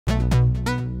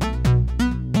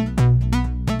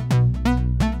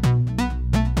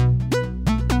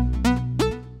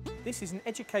This is an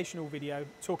educational video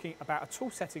talking about a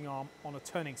tool setting arm on a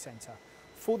turning centre.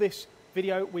 For this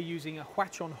video, we're using a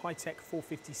Huachon Hi-Tech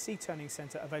 450C turning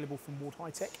centre available from Ward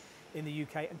Hi-Tech in the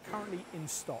UK and currently in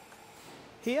stock.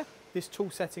 Here, this tool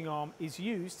setting arm is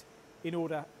used in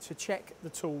order to check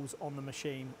the tools on the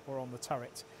machine or on the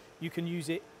turret. You can use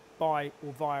it by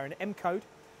or via an M code,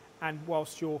 and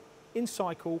whilst you're in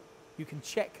cycle, you can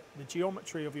check the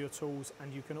geometry of your tools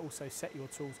and you can also set your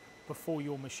tools before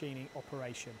your machining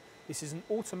operation. This is an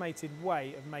automated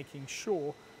way of making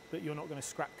sure that you're not going to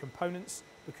scrap components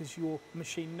because your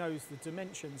machine knows the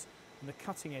dimensions and the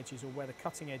cutting edges, or where the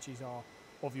cutting edges are,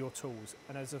 of your tools.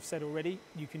 And as I've said already,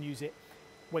 you can use it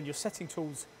when you're setting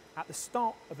tools at the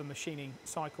start of a machining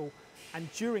cycle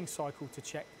and during cycle to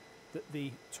check that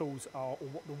the tools are, or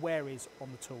what the wear is on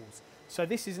the tools. So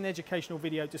this is an educational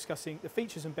video discussing the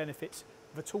features and benefits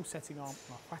of a tool setting arm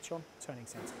on a Huachon turning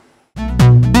centre.